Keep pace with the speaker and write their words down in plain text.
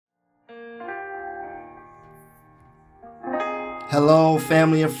Hello,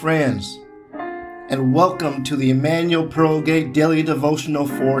 family and friends, and welcome to the Emmanuel Pearlgate Daily Devotional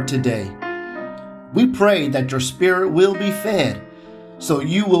for today. We pray that your spirit will be fed, so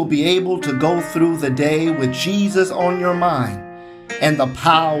you will be able to go through the day with Jesus on your mind and the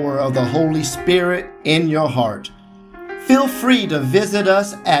power of the Holy Spirit in your heart. Feel free to visit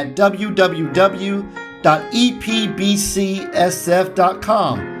us at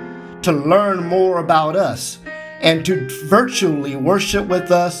www.epbcsf.com to learn more about us and to virtually worship with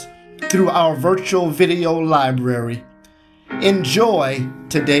us through our virtual video library. Enjoy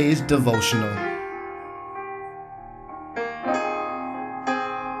today's devotional.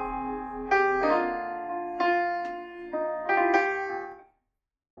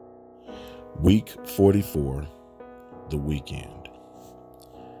 Week 44, the weekend.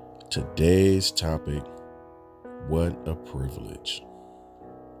 Today's topic, what a privilege.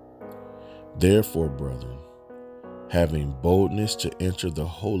 Therefore, brethren, having boldness to enter the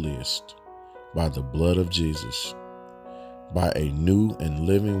holiest by the blood of Jesus, by a new and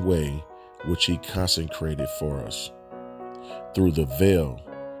living way which he consecrated for us, through the veil,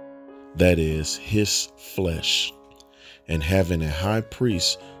 that is, his flesh, and having a high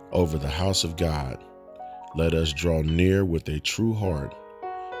priest over the house of God, let us draw near with a true heart,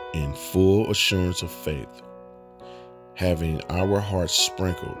 in full assurance of faith, having our hearts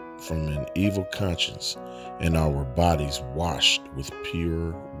sprinkled from an evil conscience and our bodies washed with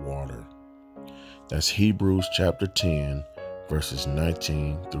pure water. That's Hebrews chapter 10, verses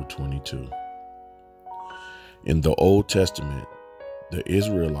 19 through 22. In the Old Testament, the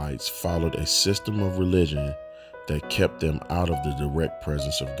Israelites followed a system of religion that kept them out of the direct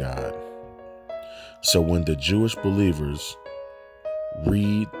presence of God. So when the Jewish believers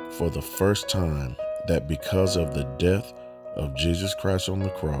read for the first time that because of the death of Jesus Christ on the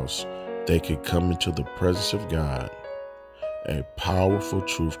cross, they could come into the presence of God, a powerful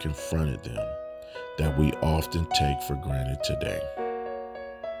truth confronted them that we often take for granted today.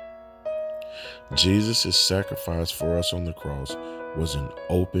 Jesus' sacrifice for us on the cross was an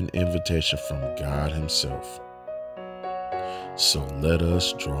open invitation from God himself. So let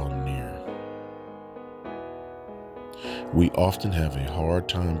us draw near. We often have a hard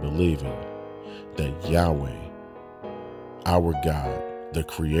time believing that Yahweh, our God, the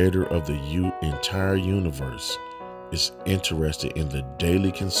creator of the entire universe, is interested in the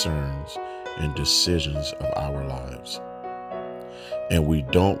daily concerns and decisions of our lives. And we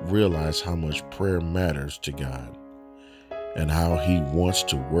don't realize how much prayer matters to God and how he wants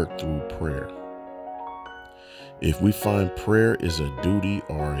to work through prayer. If we find prayer is a duty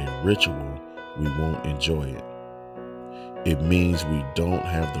or a ritual, we won't enjoy it. It means we don't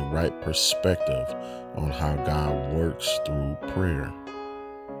have the right perspective on how God works through prayer.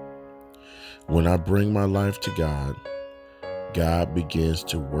 When I bring my life to God, God begins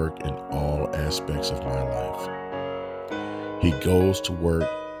to work in all aspects of my life. He goes to work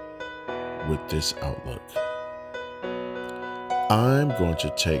with this outlook. I'm going to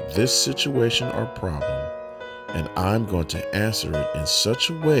take this situation or problem and I'm going to answer it in such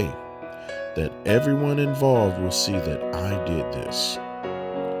a way that everyone involved will see that I did this.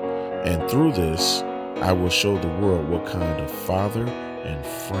 And through this, I will show the world what kind of father and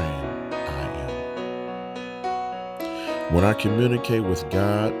friend I am. When I communicate with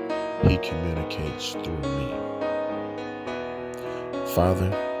God, he communicates through me. Father,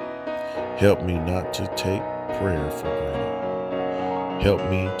 help me not to take prayer for granted. Help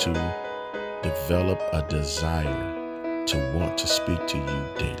me to develop a desire to want to speak to you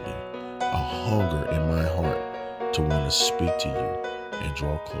daily, a hunger in my heart to want to speak to you and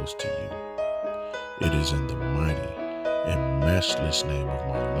draw close to you. It is in the mighty and matchless name of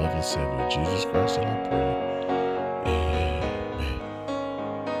my loving Savior, Jesus Christ, that I pray. Amen.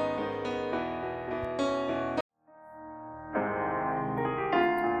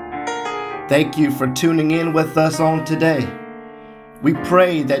 Thank you for tuning in with us on today. We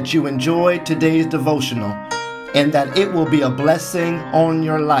pray that you enjoyed today's devotional and that it will be a blessing on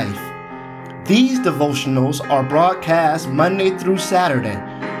your life. These devotionals are broadcast Monday through Saturday,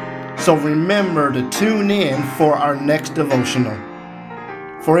 so remember to tune in for our next devotional.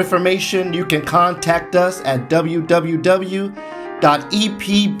 For information, you can contact us at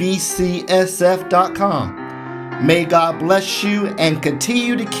www.epbcsf.com. May God bless you and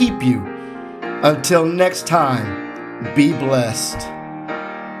continue to keep you. Until next time, be blessed.